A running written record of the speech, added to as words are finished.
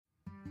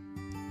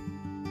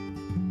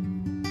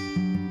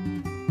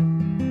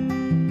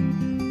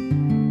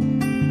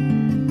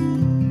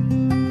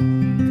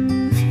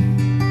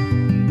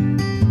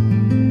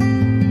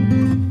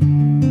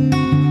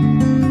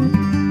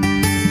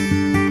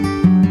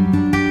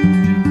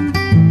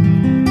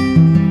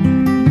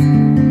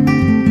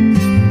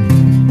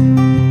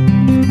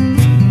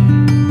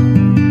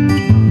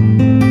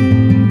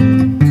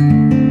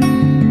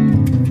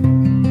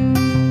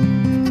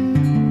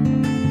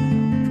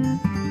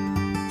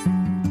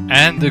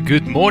And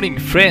good morning,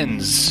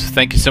 friends.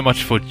 Thank you so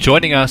much for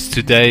joining us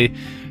today.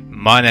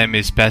 My name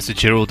is Pastor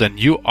Gerald, and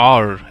you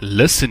are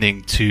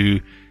listening to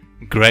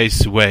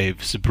Grace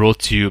Waves, brought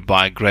to you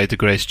by Greater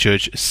Grace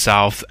Church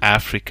South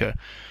Africa.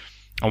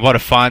 And what a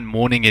fine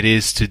morning it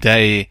is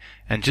today,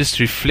 and just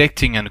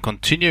reflecting and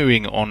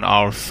continuing on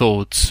our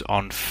thoughts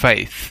on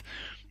faith.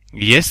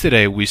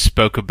 Yesterday we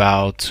spoke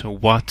about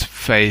what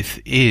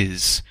faith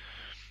is.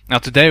 Now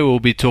today we'll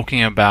be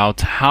talking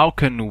about how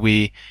can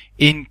we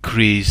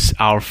increase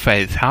our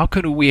faith? How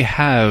can we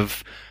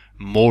have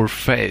more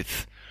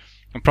faith?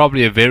 And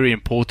probably a very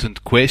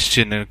important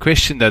question, and a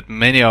question that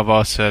many of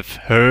us have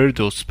heard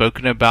or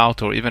spoken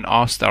about or even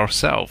asked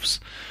ourselves.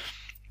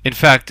 In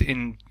fact,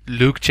 in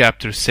Luke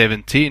chapter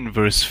 17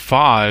 verse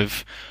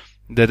 5,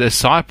 the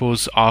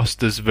disciples asked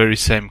this very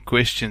same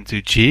question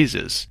to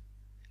Jesus.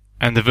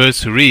 And the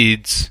verse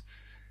reads,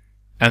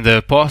 "And the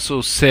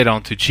apostles said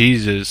unto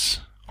Jesus,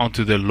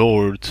 unto the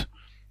Lord,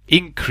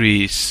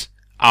 increase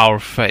our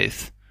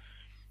faith."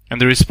 And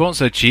the response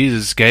that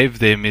Jesus gave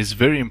them is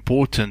very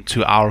important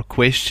to our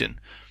question,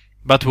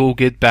 but we'll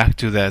get back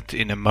to that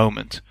in a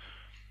moment.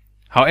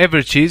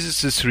 However,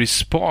 Jesus'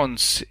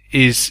 response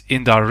is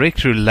in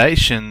direct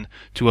relation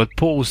to what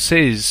Paul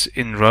says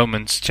in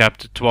Romans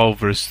chapter 12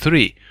 verse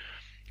 3.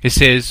 He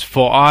says,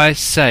 "For I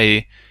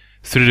say,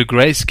 through the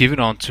grace given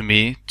unto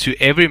me, to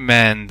every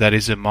man that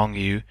is among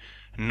you,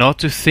 not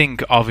to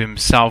think of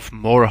himself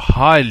more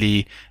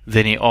highly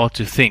than he ought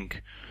to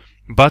think,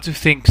 but to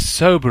think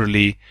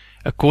soberly,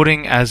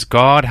 according as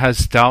God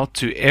has dealt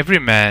to every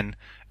man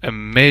a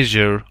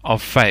measure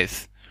of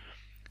faith."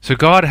 So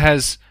God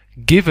has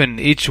given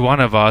each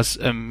one of us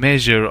a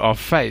measure of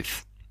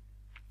faith.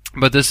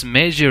 But this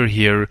measure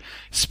here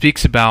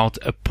speaks about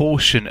a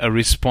portion, a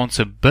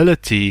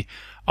responsibility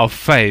of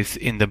faith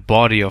in the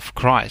body of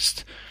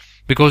Christ.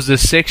 Because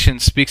this section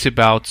speaks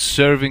about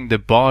serving the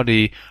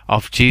body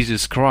of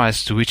Jesus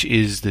Christ, which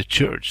is the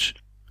church.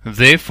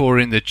 Therefore,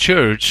 in the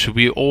church,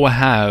 we all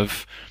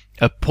have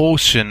a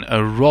portion,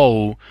 a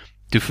role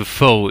to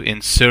fulfill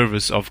in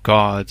service of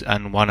God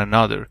and one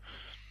another.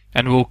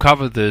 And we'll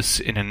cover this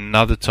in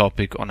another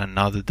topic on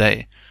another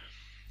day.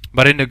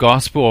 But in the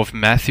Gospel of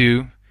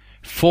Matthew,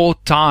 4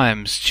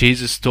 times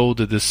Jesus told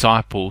the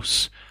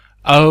disciples,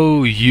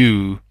 "O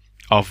you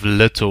of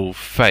little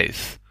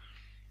faith."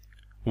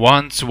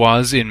 Once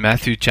was in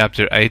Matthew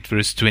chapter 8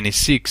 verse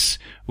 26,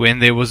 when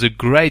there was a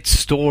great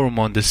storm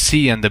on the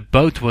sea and the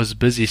boat was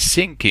busy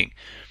sinking.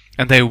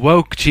 And they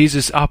woke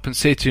Jesus up and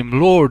said to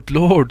him, "Lord,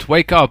 Lord,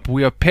 wake up,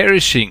 we are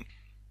perishing."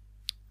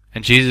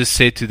 And Jesus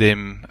said to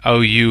them, "O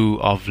you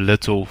of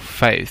little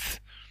faith."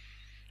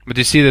 But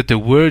you see that the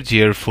word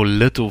here for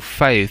little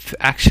faith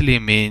actually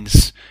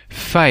means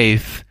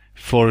faith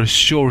for a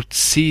short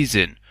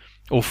season,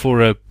 or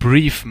for a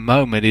brief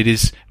moment. It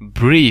is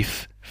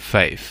brief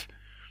faith.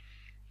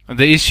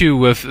 The issue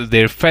with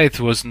their faith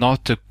was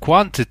not the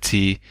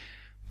quantity,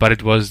 but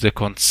it was the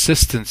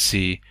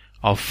consistency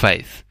of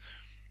faith.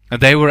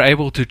 And they were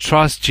able to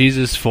trust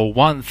Jesus for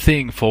one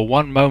thing, for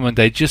one moment.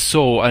 They just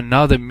saw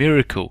another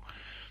miracle.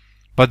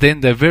 But then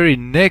the very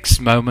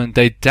next moment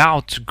they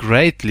doubt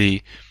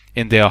greatly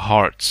in their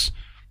hearts.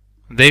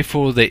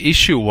 Therefore the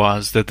issue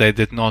was that they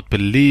did not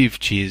believe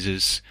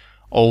Jesus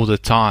all the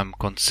time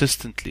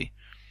consistently.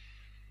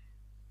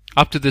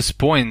 Up to this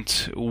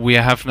point, we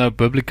have no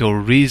biblical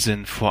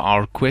reason for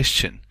our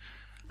question.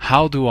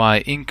 How do I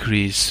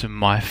increase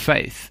my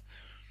faith?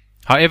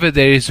 However,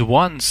 there is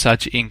one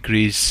such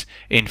increase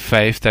in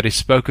faith that is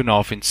spoken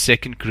of in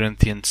 2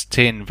 Corinthians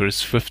 10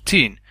 verse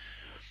 15.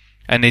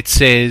 And it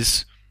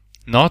says,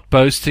 "Not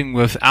boasting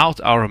without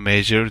our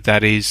measure,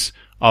 that is,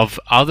 of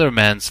other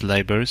man's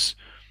labors,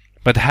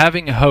 but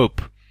having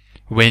hope,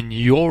 when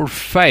your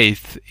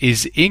faith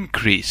is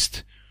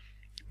increased,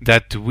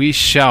 that we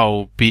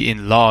shall be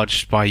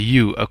enlarged by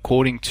you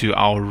according to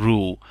our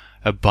rule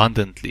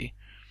abundantly."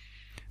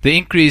 The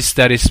increase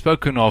that is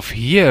spoken of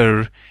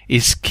here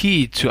is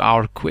key to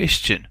our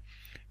question,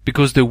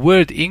 because the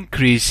word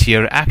increase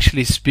here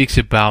actually speaks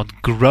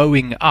about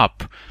growing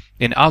up.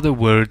 In other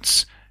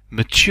words,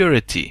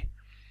 maturity.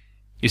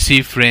 You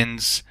see,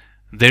 friends,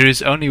 there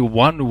is only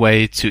one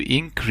way to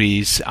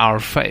increase our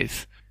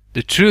faith.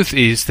 The truth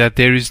is that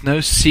there is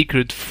no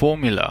secret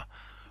formula,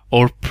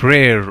 or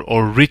prayer,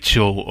 or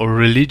ritual, or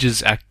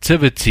religious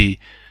activity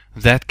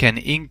that can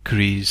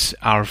increase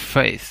our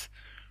faith.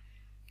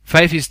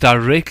 Faith is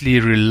directly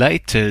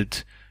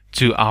related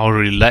to our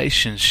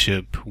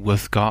relationship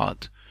with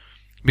God.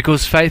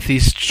 Because faith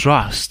is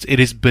trust, it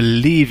is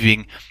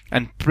believing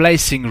and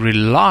placing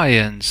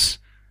reliance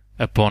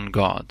upon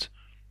God.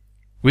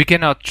 We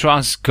cannot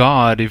trust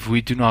God if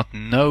we do not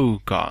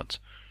know God.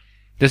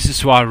 This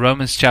is why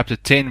Romans chapter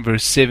 10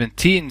 verse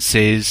 17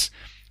 says,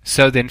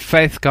 "So then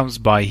faith comes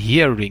by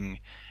hearing,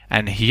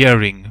 and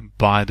hearing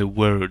by the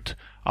word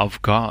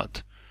of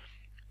God."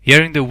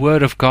 Hearing the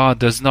word of God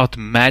does not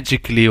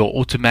magically or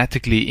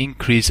automatically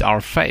increase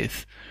our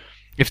faith.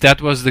 If that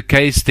was the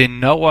case, then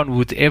no one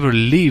would ever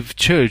leave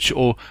church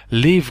or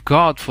leave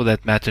God for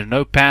that matter.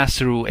 No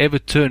pastor will ever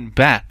turn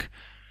back.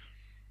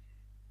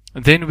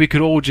 then we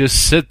could all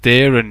just sit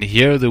there and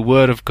hear the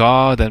Word of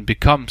God and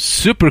become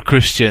super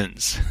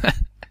Christians.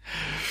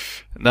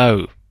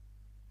 No.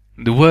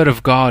 The Word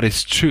of God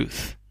is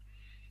truth.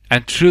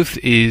 And truth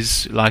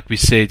is, like we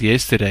said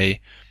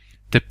yesterday,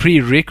 the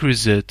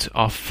prerequisite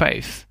of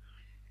faith.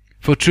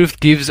 For truth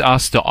gives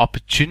us the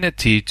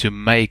opportunity to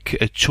make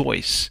a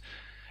choice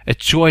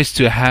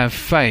to have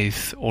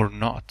faith or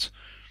not.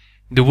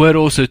 The Word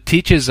also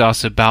teaches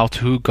us about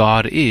who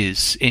God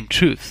is in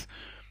truth.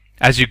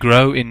 As you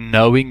grow in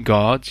knowing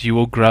God, you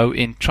will grow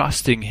in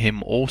trusting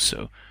Him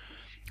also.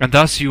 And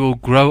thus you will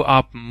grow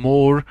up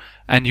more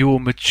and you will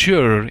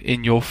mature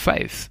in your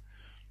faith.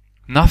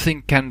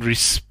 Nothing can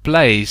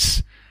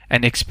replace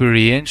an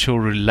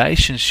experiential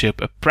relationship,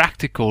 a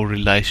practical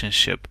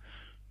relationship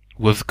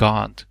with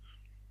God.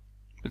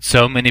 But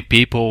so many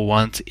people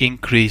want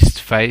increased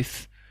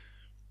faith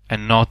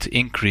and not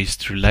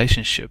increased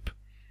relationship.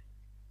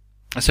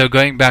 So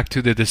going back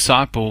to the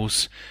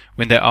disciples,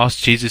 when they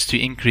asked Jesus to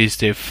increase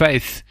their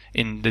faith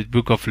in the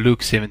book of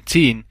Luke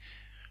 17,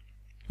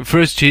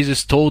 first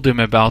Jesus told them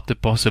about the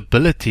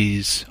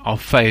possibilities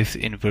of faith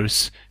in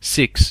verse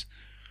 6.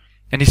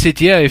 And He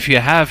said, yeah, if you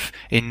have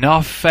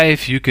enough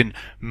faith, you can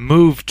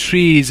move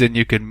trees and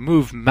you can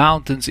move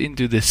mountains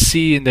into the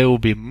sea and they will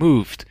be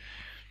moved.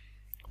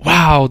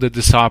 Wow, the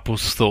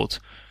disciples thought.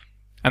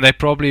 And they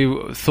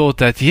probably thought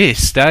that,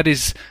 yes, that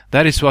is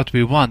what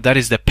we want. That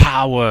is the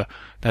power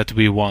that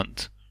we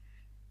want.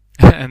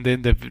 And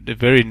then the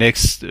very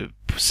next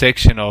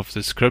section of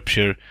the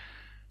scripture,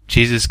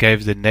 Jesus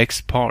gave the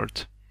next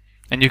part.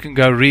 And you can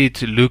go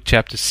read Luke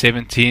chapter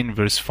 17,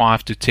 verse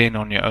 5 to 10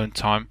 on your own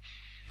time.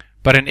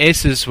 But in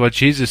essence, what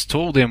Jesus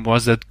told them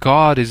was that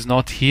God is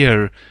not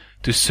here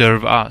to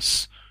serve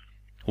us.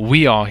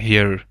 We are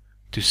here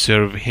to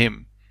serve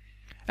Him.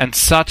 And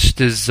such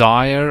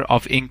desire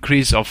of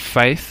increase of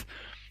faith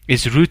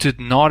is rooted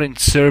not in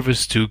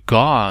service to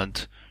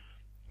God,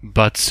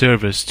 but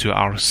service to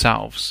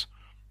ourselves.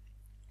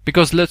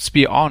 Because let's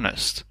be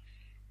honest,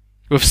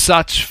 with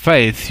such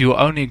faith you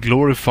only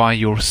glorify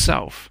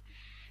yourself,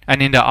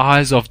 and in the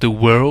eyes of the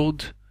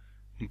world,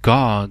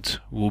 God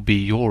will be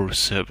your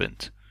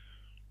servant.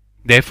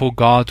 Therefore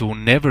God will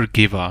never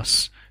give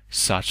us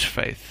such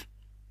faith.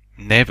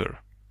 Never.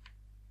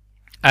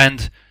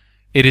 And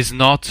it is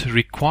not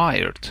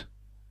required.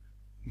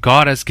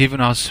 God has given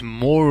us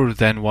more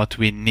than what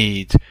we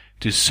need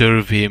to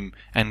serve Him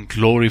and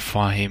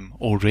glorify Him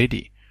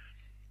already.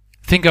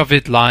 Think of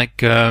it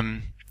like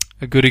a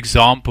good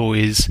example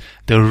is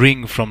the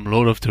ring from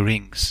Lord of the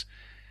Rings.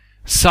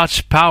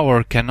 Such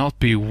power cannot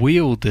be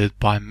wielded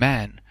by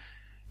man.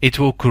 It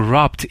will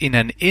corrupt in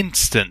an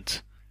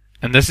instant.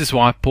 And this is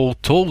why Paul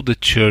told the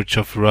church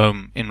of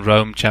Rome in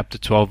Rome chapter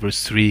 12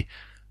 verse 3,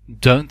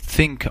 don't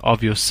think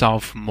of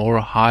yourself more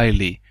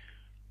highly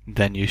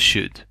than you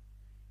should.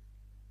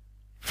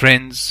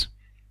 Friends,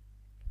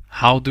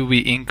 how do we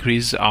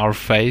increase our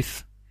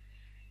faith?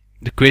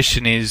 The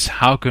question is,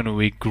 how can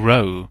we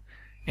grow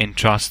in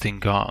trusting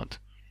God?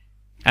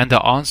 And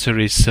the answer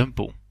is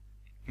simple.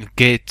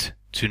 Get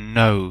to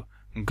know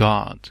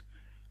God.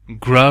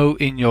 Grow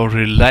in your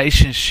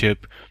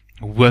relationship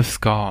with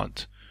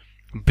God.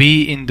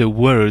 Be in the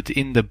Word,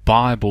 in the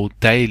Bible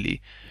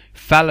daily.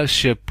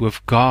 Fellowship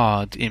with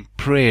God in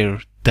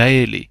prayer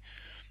daily.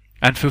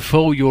 And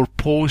fulfill your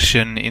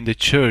portion in the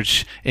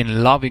church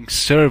in loving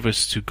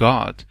service to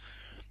God.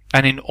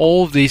 And in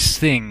all these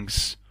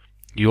things,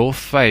 your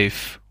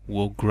faith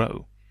will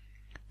grow.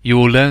 You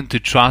will learn to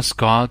trust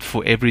God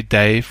for every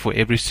day, for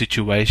every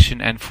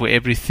situation, and for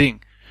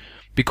everything.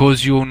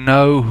 Because you will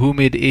know whom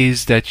it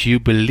is that you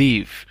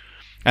believe,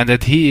 and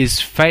that He is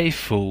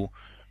faithful,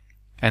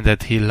 and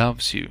that He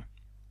loves you.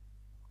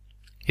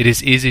 It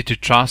is easy to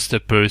trust a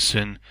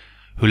person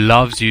who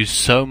loves you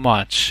so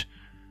much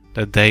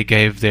that they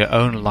gave their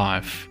own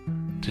life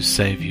to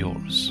save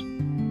yours.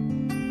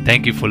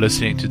 Thank you for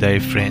listening today,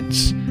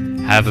 friends.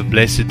 Have a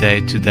blessed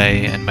day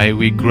today, and may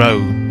we grow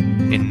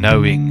in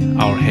knowing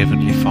our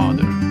Heavenly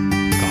Father.